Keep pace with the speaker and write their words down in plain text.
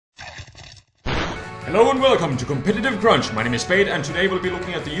Hello and welcome to Competitive Crunch. My name is Spade and today we'll be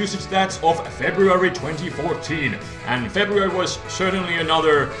looking at the usage stats of February 2014. And February was certainly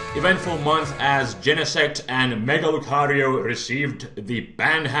another eventful month as Genesect and Mega-Lucario received the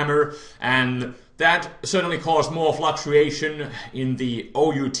ban hammer, and that certainly caused more fluctuation in the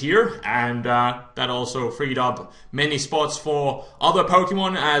OU tier, and that also freed up many spots for other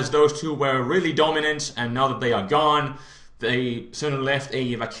Pokemon as those two were really dominant, and now that they are gone, they certainly left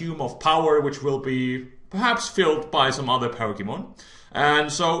a vacuum of power which will be perhaps filled by some other Pokemon.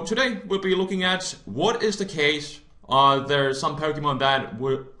 And so today we'll be looking at what is the case. There are some Pokemon that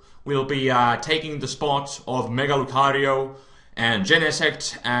will be taking the spot of Mega-Lucario and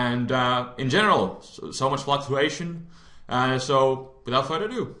Genesect, and in general, so much fluctuation. So without further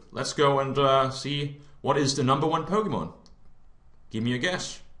ado, let's go and see what is the #1 Pokemon. Give me a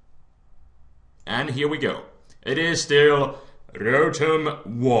guess. And here we go. It is still Rotom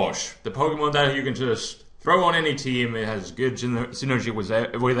Wash, the Pokemon that you can just throw on any team. It has good synergy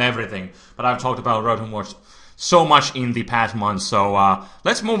with everything. But I've talked about Rotom Wash so much in the past months, so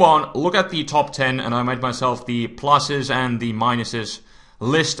let's move on. Look at the top 10, and I made myself the pluses and the minuses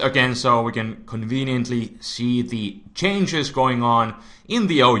list again, so we can conveniently see the changes going on in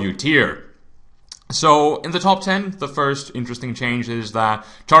the OU tier. So, in the top 10, the first interesting change is that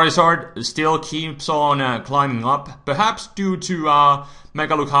Charizard still keeps on climbing up, perhaps due to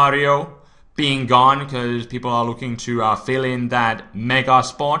Mega-Lucario being gone, because people are looking to fill in that Mega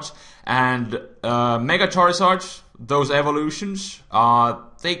spot. And Mega Charizard, those evolutions,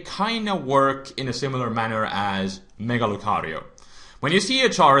 they kind of work in a similar manner as Mega-Lucario. When you see a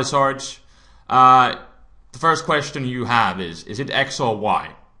Charizard, the first question you have is it X or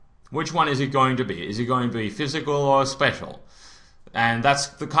Y? Which one is it going to be? Is it going to be physical or special? And that's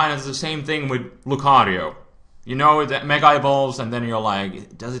kind of the same thing with Lucario. You know that Mega evolves, and then you're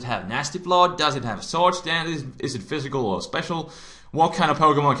like, does it have Nasty Plot? Does it have Sword Stand? Is it physical or special? What kind of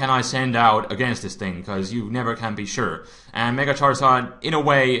Pokemon can I send out against this thing? Because you never can be sure. And Mega Charizard, in a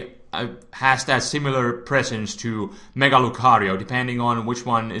way, has that similar presence to Mega Lucario, depending on which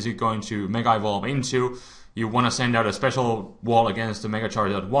one is it going to Mega Evolve into. You want to send out a special wall against the Mega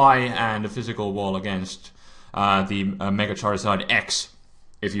Charizard Y and a physical wall against the Mega Charizard X,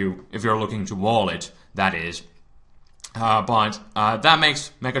 if you're looking to wall it, that is. But that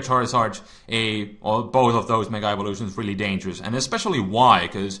makes Mega Charizard or both of those Mega Evolutions really dangerous, and especially Y,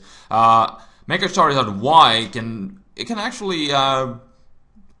 because Mega Charizard Y can actually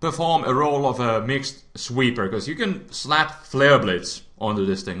perform a role of a mixed sweeper, because you can slap Flare Blitz onto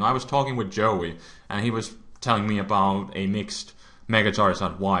this thing. I was talking with Joey, and he was telling me about a mixed Mega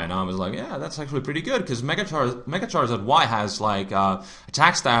Charizard Y, and I was like, yeah, that's actually pretty good, because Mega Charizard Y has like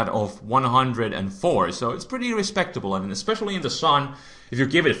attack stat of 104, so it's pretty respectable, and especially in the sun, if you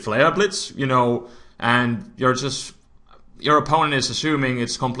give it Flare Blitz, you know, and your opponent is assuming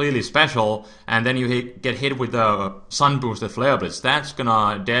it's completely special, and then you get hit with the sun boosted Flare Blitz, that's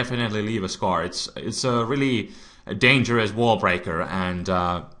gonna definitely leave a scar. It's a really dangerous wall breaker, and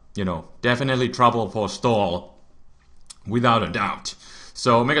you know, definitely trouble for stall, without a doubt.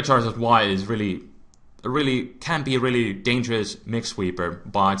 So Mega Charizard Y is can be a really dangerous mix sweeper.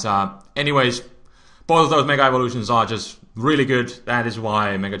 But anyways, both of those Mega Evolutions are just really good. That is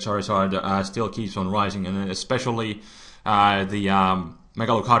why Mega Charizard still keeps on rising, and especially the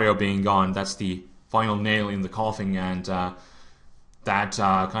Mega Lucario being gone. That's the final nail in the coffin, and that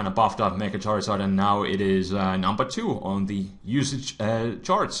kind of buffed up Mega Charizard, and now it is #2 on the usage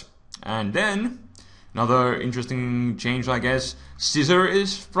charts. And then, another interesting change, I guess, Scissor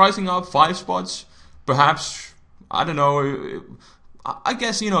is rising up 5 spots. Perhaps, I don't know, I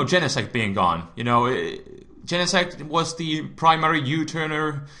guess, you know, Genesect being gone. You know, Genesect was the primary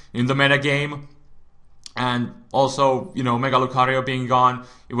U-turner in the metagame. And also, you know, Mega Lucario being gone,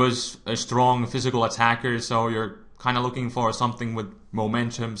 it was a strong physical attacker, so you're kind of looking for something with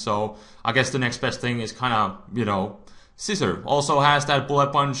momentum. So I guess the next best thing is kind of, you know, Scissor. Also has that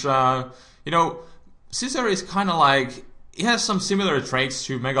Bullet Punch. You know, Scissor is kind of like, it has some similar traits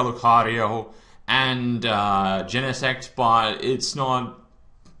to Mega Lucario and Genesect, but it's not,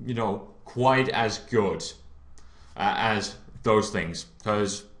 you know, quite as good as those things,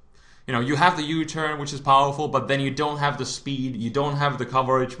 because, you know, you have the U-turn, which is powerful, but then you don't have the speed, you don't have the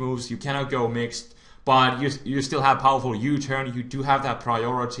coverage moves, you cannot go mixed, but you still have powerful U-turn, you do have that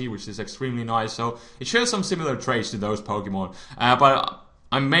priority, which is extremely nice, so it shares some similar traits to those Pokemon. But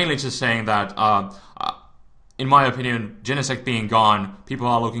I'm mainly just saying that, in my opinion, Genesect being gone, people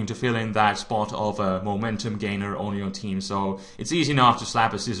are looking to fill in that spot of a momentum gainer on your team, so it's easy enough to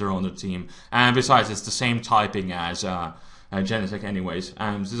slap a Scissor on the team. And besides, it's the same typing as Genesect anyways.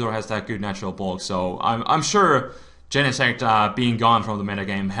 And Scizor has that good natural bulk, so I'm sure Genesect being gone from the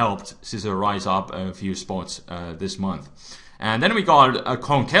metagame helped Scizor rise up a few spots this month. And then we got a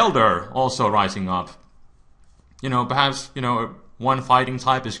Conkeldurr also rising up. You know, perhaps, you know, one fighting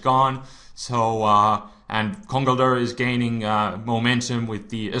type is gone, so, and Conkeldurr is gaining momentum with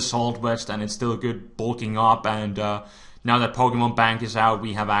the Assault Vest, and it's still good bulking up, and now that Pokemon Bank is out,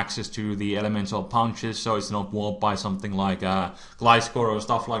 we have access to the Elemental Punches, so it's not walled by something like Gliscor or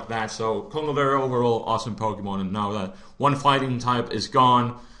stuff like that. So Conkeldurr overall awesome Pokemon, and now that one fighting type is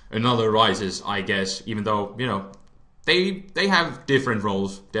gone, another rises, I guess, even though, you know, they have different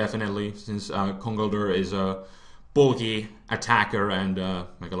roles, definitely, since Conkeldurr is a bulky attacker and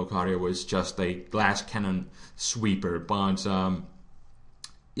Mega-Lucario was just a glass cannon sweeper. But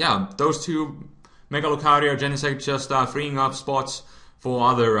yeah, those two, Mega-Lucario, Genesect, just freeing up spots for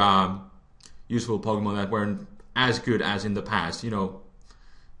other useful Pokemon that weren't as good as in the past. You know,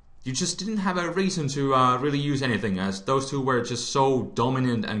 you just didn't have a reason to really use anything, as those two were just so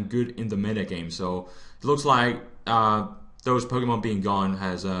dominant and good in the metagame. So it looks like those Pokemon being gone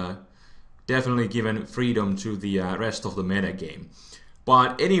has definitely given freedom to the rest of the metagame.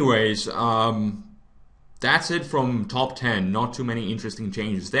 But anyways, that's it from top 10. Not too many interesting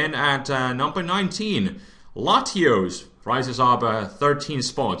changes. Then at number 19, Latios rises up 13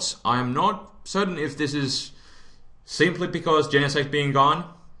 spots. I'm not certain if this is simply because Genesect being gone.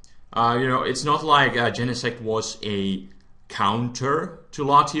 You know, it's not like Genesect was a counter to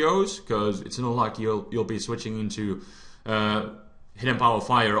Latios, because it's not like you'll be switching into Hidden Power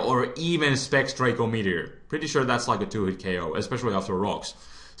Fire or even Specs Draco Meteor. Pretty sure that's like a 2-hit KO, especially after Rocks.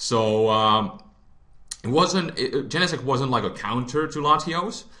 So Genesect wasn't like a counter to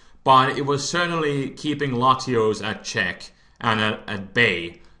Latios, but it was certainly keeping Latios at check and at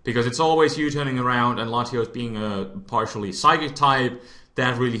bay, because it's always U-turning around, and Latios being a partially Psychic type,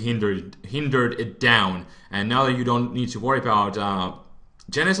 that really hindered it down. And now that you don't need to worry about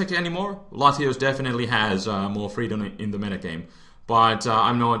Genesect anymore, Latios definitely has more freedom in the metagame. But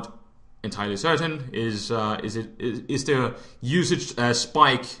I'm not entirely certain. Is the usage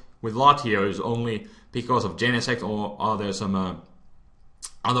spike with Latios only because of Genesect, or are there some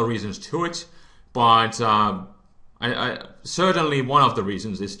other reasons to it? But I certainly one of the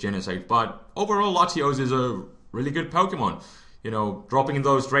reasons is Genesect. But overall, Latios is a really good Pokemon. You know, dropping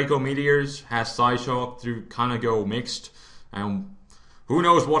those Draco Meteors has Psyshock to kind of go mixed, and who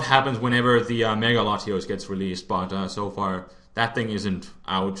knows what happens whenever the Mega Latios gets released. But so far, that thing isn't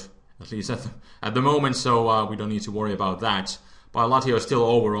out, at least at the moment, so we don't need to worry about that. But Latios is still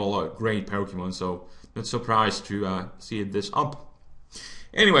overall a great Pokemon, so not surprised to see it this up.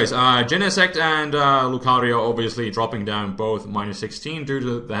 Anyways, Genesect and Lucario obviously dropping down both -16 due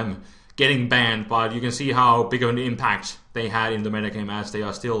to them getting banned, but you can see how big of an impact they had in the metagame, as they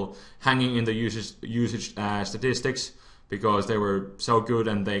are still hanging in the usage statistics, because they were so good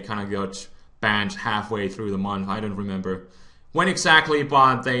and they kind of got banned halfway through the month. I don't remember when exactly,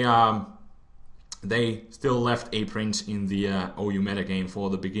 but they still left a print in the OU metagame for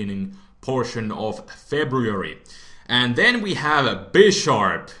the beginning portion of February. And then we have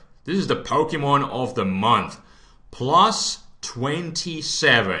Bisharp. This is the Pokemon of the month. Plus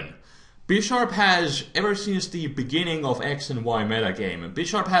 27. Bisharp has, ever since the beginning of X and Y metagame,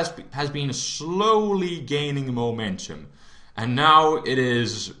 Bisharp has been slowly gaining momentum. And now it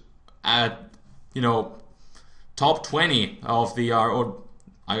is at, you know, top 20 of the, or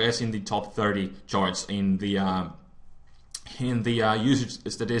I guess in the top 30 charts in the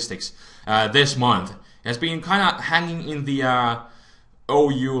usage statistics this month. It has been kind of hanging in the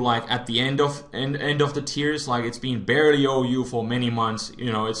OU, like at the end of the tiers. Like, it's been barely OU for many months.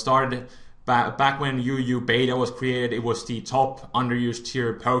 You know, it started back when UU Beta was created. It was the top underused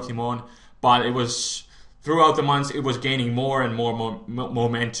tier Pokemon, but it was throughout the months it was gaining more and more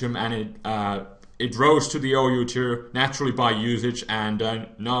momentum, and it rose to the OU tier naturally by usage, and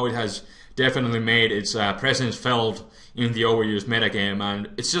now it has definitely made its presence felt in the overused metagame, and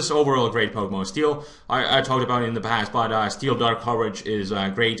it's just overall a great Pokemon. Steel, I talked about it in the past, but Steel Dark coverage is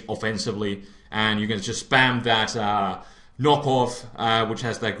great offensively, and you can just spam that knockoff, which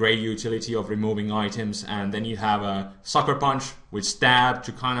has that great utility of removing items, and then you have a Sucker Punch with Stab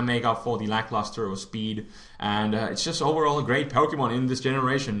to kind of make up for the lackluster of speed, and it's just overall a great Pokemon in this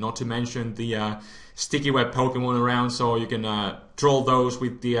generation, not to mention the Sticky Web Pokemon around, so you can troll those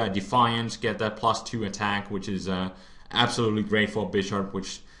with the Defiance, get that +2 attack, which is absolutely great for Bisharp,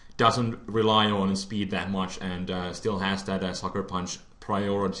 which doesn't rely on speed that much, and still has that Sucker Punch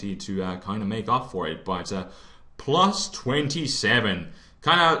priority to kind of make up for it. But plus 27,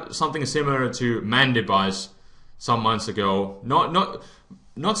 kind of something similar to Mandibuzz, some months ago.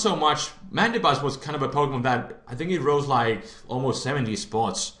 Not so much. Mandibuzz was kind of a Pokemon that I think it rose like almost 70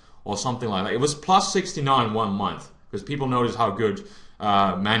 spots or something like that. It was plus 69 one month because people noticed how good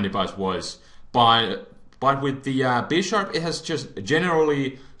Mandibuzz was. But with the Bisharp, it has just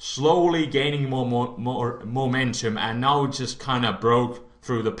generally slowly gaining more momentum, and now it just kind of broke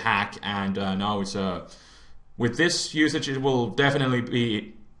through the pack, and now it's with this usage it will definitely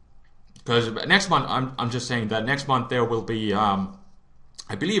be, because next month I'm just saying that next month there will be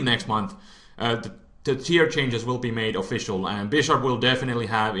I believe next month the tier changes will be made official, and Bisharp will definitely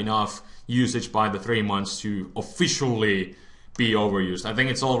have enough usage by the 3 months to officially be overused. I think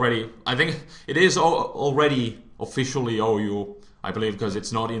it is already officially OU, I believe, because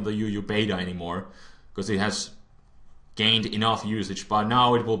it's not in the UU beta anymore, because it has gained enough usage, but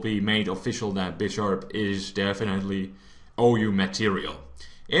now it will be made official that Bisharp is definitely OU material.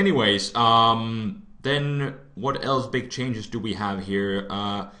 Anyways, then what else big changes do we have here?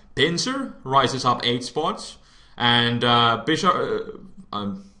 Pinsir rises up 8 spots, and Bisharp,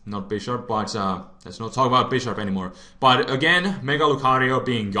 not Bisharp, but let's not talk about Bisharp anymore. But again, Mega-Lucario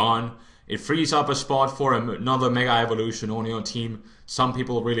being gone, it frees up a spot for another Mega Evolution on your team. Some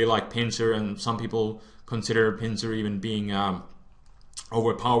people really like Pinsir, and some people consider Pinsir even being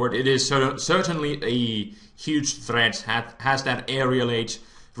overpowered. It is certainly a huge threat. Has that aerialate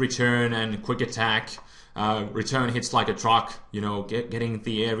return and quick attack. Return hits like a truck, you know, getting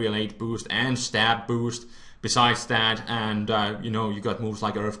the aerialate boost and stab boost. Besides that, and you know, you got moves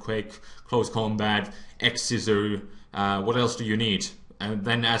like Earthquake, Close Combat, X-Scissor. What else do you need? And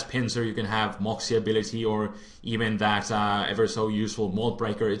then as Pinsir, you can have Moxie ability, or even that ever so useful Mold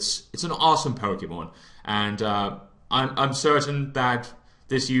Breaker. It's an awesome Pokemon, and I'm certain that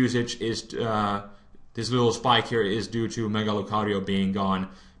this usage is this little spike here is due to Mega-Lucario being gone.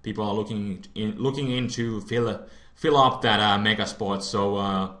 People are looking into fill up that Mega spot,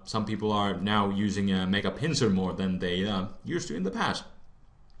 so some people are now using Mega Pinsir more than they used to in the past.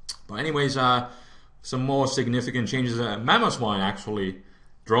 But anyways, some more significant changes. Mamoswine actually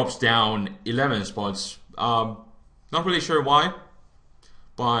drops down 11 spots. Not really sure why,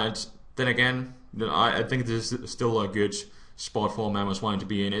 but then again, I think this is still a good spot for Mamoswine to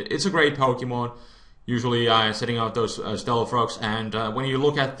be in. It's a great Pokemon. Usually setting out those Stellar Frogs, and when you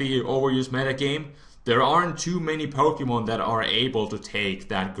look at the overused metagame, there aren't too many Pokemon that are able to take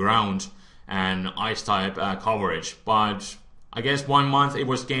that ground and ice type coverage. But I guess 1 month it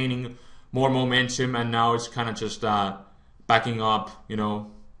was gaining more momentum, and now it's kind of just backing up. You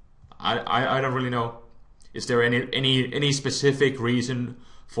know, I don't really know. Is there any specific reason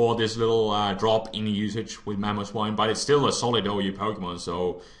for this little drop in usage with Mamoswine? But it's still a solid OU Pokemon,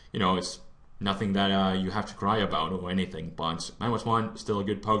 so you know it's nothing that you have to cry about or anything. But Mamoswine still a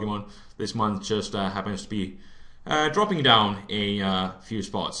good Pokemon. This month just happens to be dropping down a few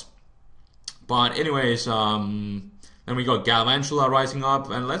spots. But anyways, then we got Galvantula rising up,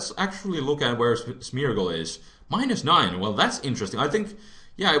 and let's actually look at where Smeargle is. -9. Well, that's interesting. I think,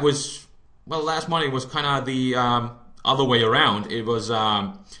 yeah, it was, well, last month it was kind of the other way around. It was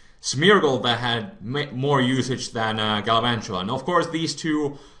Smeargle that had more usage than Galvantula. And of course, these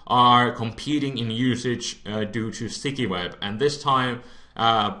two are competing in usage due to Sticky Web. And this time,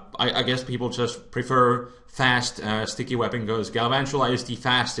 I guess people just prefer fast Sticky Webbing, because Galvantula is the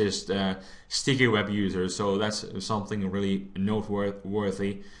fastest Sticky Web user. So that's something really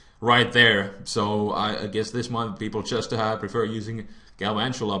noteworthy right there. So I guess this month people just prefer using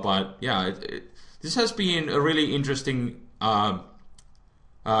Galvantula. But yeah, this has been a really interesting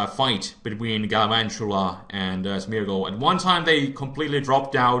fight between Galvantula and Smeargle. At one time they completely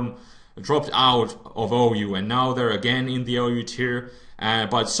dropped out of OU, and now they're again in the OU tier.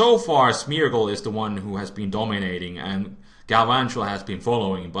 But so far Smeargle is the one who has been dominating, and Galvantula has been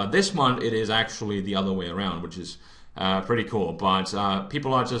following. But this month it is actually the other way around, which is pretty cool. But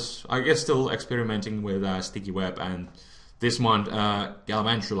people are just, I guess, still experimenting with Sticky Web, and this month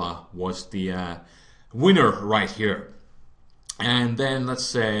Galvantula was the winner right here. And then let's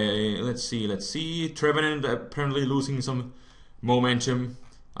see. Trevenant apparently losing some momentum.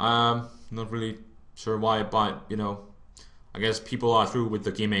 Not really sure why, but you know, I guess people are through with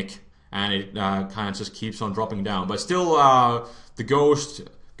the gimmick, and it kind of just keeps on dropping down. But still, the Ghost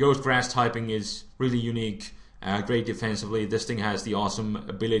Grass typing is really unique. Great defensively. This thing has the awesome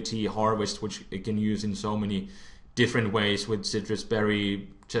ability Harvest, which it can use in so many different ways with Citrus Berry,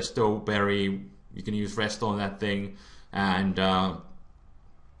 Chesto Berry. You can use Rest on that thing. And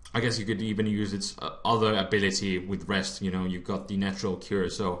I guess you could even use its other ability with Rest. You know, you've got the Natural Cure.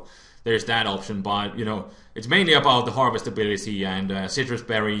 So there's that option. But you know, it's mainly about the harvest ability and citrus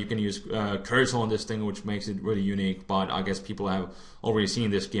berry. You can use curse on this thing, which makes it really unique. But I guess people have already seen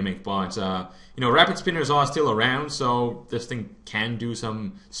this gimmick. But you know, rapid spinners are still around, so this thing can do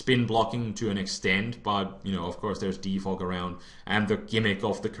some spin blocking to an extent. But you know, of course, there's defog around, and the gimmick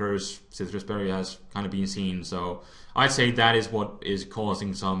of the curse citrus berry has kind of been seen. So I'd say that is what is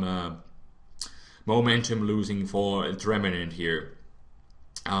causing some momentum losing for Treminant here,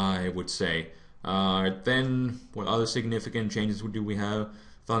 I would say. Then, what other significant changes do we have?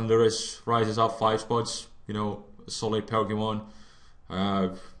 Thundurus rises up 5 spots, you know, solid Pokemon.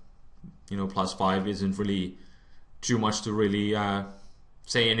 You know, +5 isn't really too much to really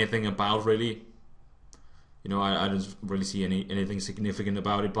say anything about, really. You know, I don't really see anything significant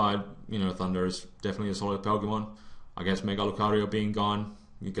about it, but, you know, Thundurus definitely a solid Pokemon. I guess Mega-Lucario being gone,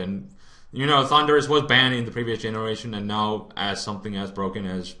 you can... You know, Thundurus was banned in the previous generation, and now as something as broken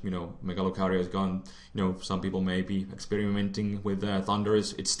as, you know, Mega-Lucario is gone, you know, some people may be experimenting with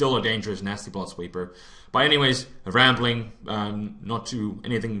Thundurus. It's still a dangerous, nasty blood sweeper. But anyways, rambling, not too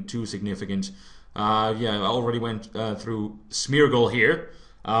anything too significant. Yeah, I already went through Smeargle here.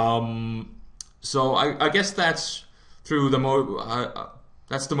 So I guess that's through the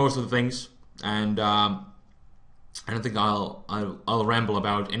that's the most of the things, and I don't think I'll ramble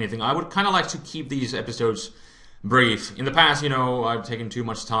about anything. I would kind of like to keep these episodes brief. In the past, you know, I've taken too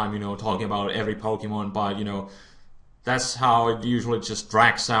much time, you know, talking about every Pokemon, but, you know, that's how it usually just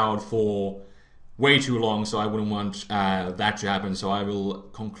drags out for way too long, so I wouldn't want that to happen. So I will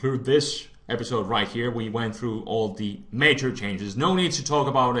conclude this episode right here. We went through all the major changes. No need to talk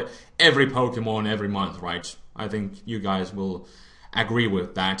about every Pokemon every month, right? I think you guys will agree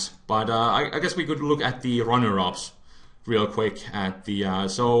with that. But I guess we could look at the runner-ups real quick at the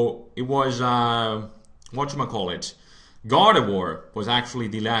so it was whatchamacallit, Gardevoir was actually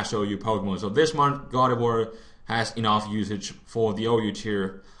the last OU Pokemon. So this month Gardevoir has enough usage for the OU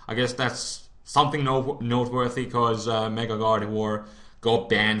tier. I guess that's something noteworthy, because Mega Gardevoir got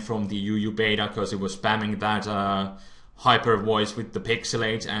banned from the UU beta because it was spamming that hyper voice with the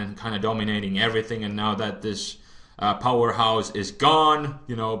pixelate and kind of dominating everything. And now that this powerhouse is gone,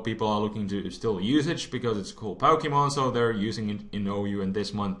 you know, people are looking to still use it because it's a cool Pokemon, so they're using it in OU, and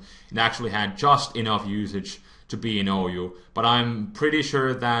this month it actually had just enough usage to be in OU. But I'm pretty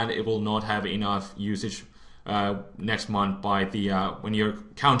sure that it will not have enough usage next month by the when you're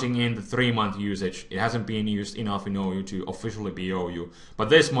counting in the 3-month usage. It hasn't been used enough in OU to officially be OU. But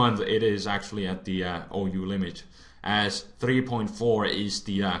this month it is actually at the OU limit, as 3.4 is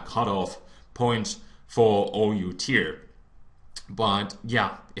the cutoff point for OU tier. But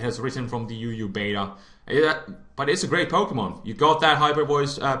yeah, it has risen from the UU beta. But it's a great Pokemon. You got that Hyper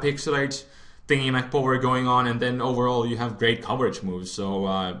Voice Pixelate thingy Mac power going on, and then overall you have great coverage moves.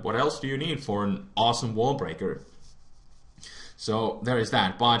 So what else do you need for an awesome wall breaker? So there is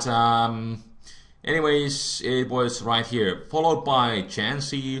that. But anyways, it was right here, followed by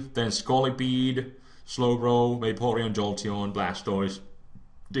Chansey, then Scolipede, Slowbro, Vaporeon, Jolteon, Blastoise,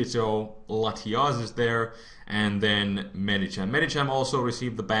 Ditto, Latias is there, and then Medicham. Medicham also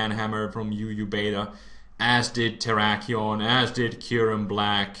received the ban hammer from UU beta, as did Terrakion, as did Kyurem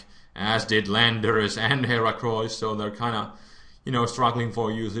Black, as did Landorus and Heracross. So they're kind of, you know, struggling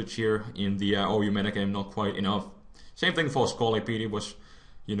for usage here in the OU metagame, not quite enough. Same thing for Scolipede, was,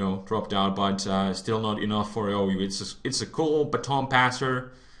 you know, dropped out, but still not enough for OU. It's a cool baton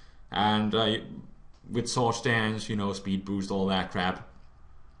passer, and with Sword Stance, you know, speed boost, all that crap.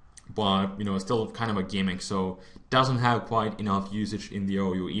 But, you know, it's still kind of a gimmick, so doesn't have quite enough usage in the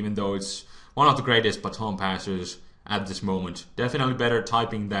OU, even though it's one of the greatest baton passers at this moment. Definitely better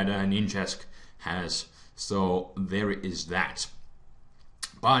typing that Ninjask has, so there is that.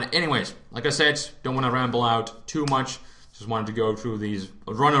 But anyways, like I said, don't want to ramble out too much, just wanted to go through these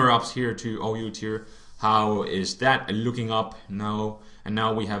runner-ups here to OU tier. How is that looking up now? And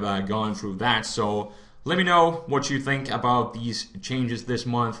now we have gone through that, so let me know what you think about these changes this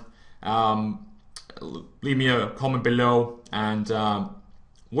month. Leave me a comment below, and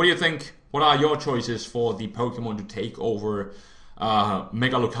what do you think? What are your choices for the Pokemon to take over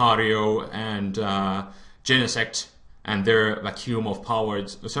Mega-Lucario and Genesect and their vacuum of power?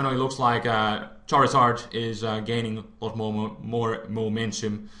 It certainly looks like Charizard is gaining a lot more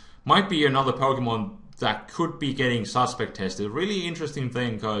momentum. Might be another Pokemon that could be getting suspect tested. Really interesting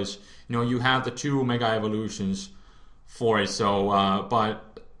thing, because, you know, you have the 2 Mega Evolutions for it, so but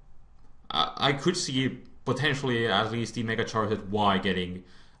I could see potentially at least the Mega Charizard Y getting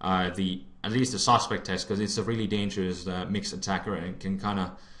at least the suspect test, because it's a really dangerous mixed attacker and can kind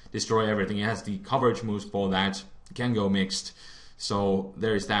of destroy everything. It has the coverage moves for that. It can go mixed. So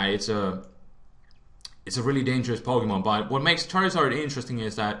there's that. It's a really dangerous Pokemon. But what makes Charizard interesting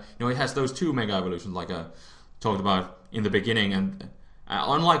is that it has those 2 Mega Evolutions, like I talked about in the beginning, and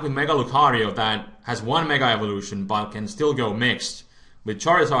unlike with Mega-Lucario that has 1 Mega Evolution but can still go mixed, with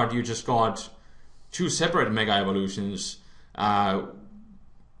Charizard you just got 2 separate Mega Evolutions that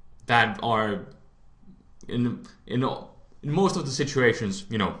are in most of the situations,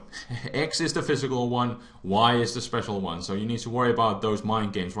 X is the physical one, Y is the special one. So you need to worry about those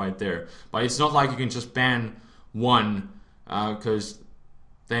mind games right there. But it's not like you can just ban one, because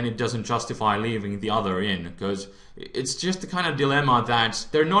then it doesn't justify leaving the other in. Because it's just the kind of dilemma that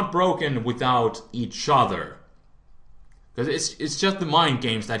they're not broken without each other. Because it's just the mind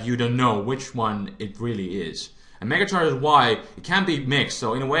games that you don't know which one it really is. And Mega Charizard Y, it can be mixed.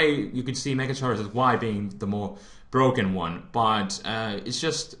 So in a way, you could see Mega Charizard Y being the more broken one, but it's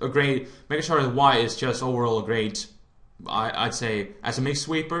just a great. Mega Charizard Y is just overall a great. I'd say as a mix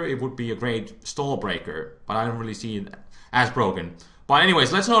sweeper, it would be a great stall breaker, but I don't really see it as broken. But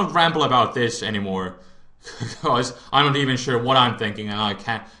anyways, let's not ramble about this anymore, because I'm not even sure what I'm thinking, and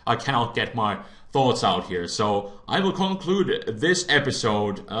I cannot get my thoughts out here. So I will conclude this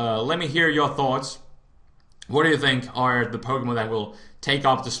episode. Let me hear your thoughts. What do you think are the Pokemon that will take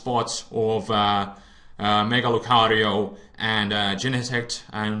up the spots of Mega-Lucario and Genesect?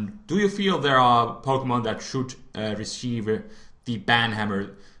 And do you feel there are Pokemon that should receive the ban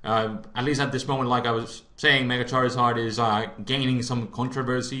hammer? At least at this moment, like I was saying, Mega Charizard is gaining some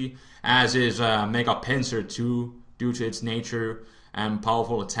controversy, as is Mega Pinsir too, due to its nature and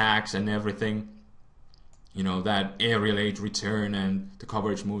powerful attacks and everything. That aerial age return and the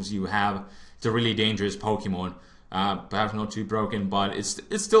coverage moves you have. It's a really dangerous Pokemon. Perhaps not too broken, but it's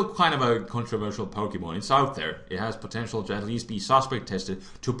still kind of a controversial Pokemon. It's out there. It has potential to at least be suspect tested,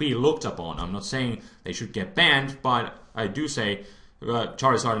 to be looked upon. I'm not saying they should get banned, but I do say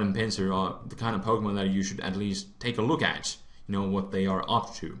Charizard and Pinsir are the kind of Pokemon that you should at least take a look at. What they are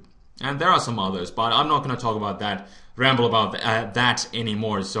up to. And there are some others, but I'm not going to talk about that, ramble about that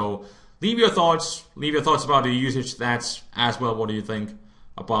anymore. So leave your thoughts about the usage stats as well. What do you think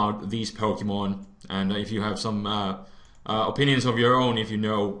about these Pokemon? And if you have some opinions of your own, if you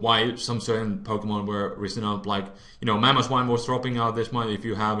know why some certain Pokemon were risen up, like Mamoswine was dropping out this month, if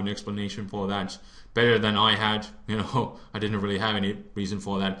you have an explanation for that, better than I had. I didn't really have any reason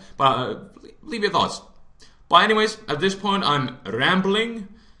for that, but leave your thoughts. But anyways, at this point I'm rambling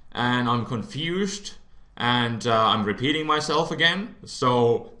and I'm confused and I'm repeating myself again,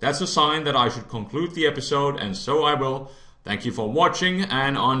 so that's a sign that I should conclude the episode, and so I will. Thank you for watching,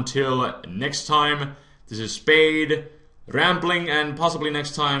 and until next time, this is Spade, rambling, and possibly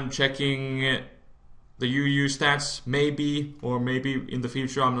next time checking the UU stats, maybe, or maybe in the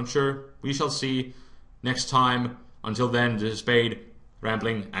future, I'm not sure. We shall see next time. Until then, this is Spade,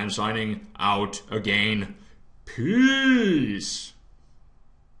 rambling, and signing out again. Peace!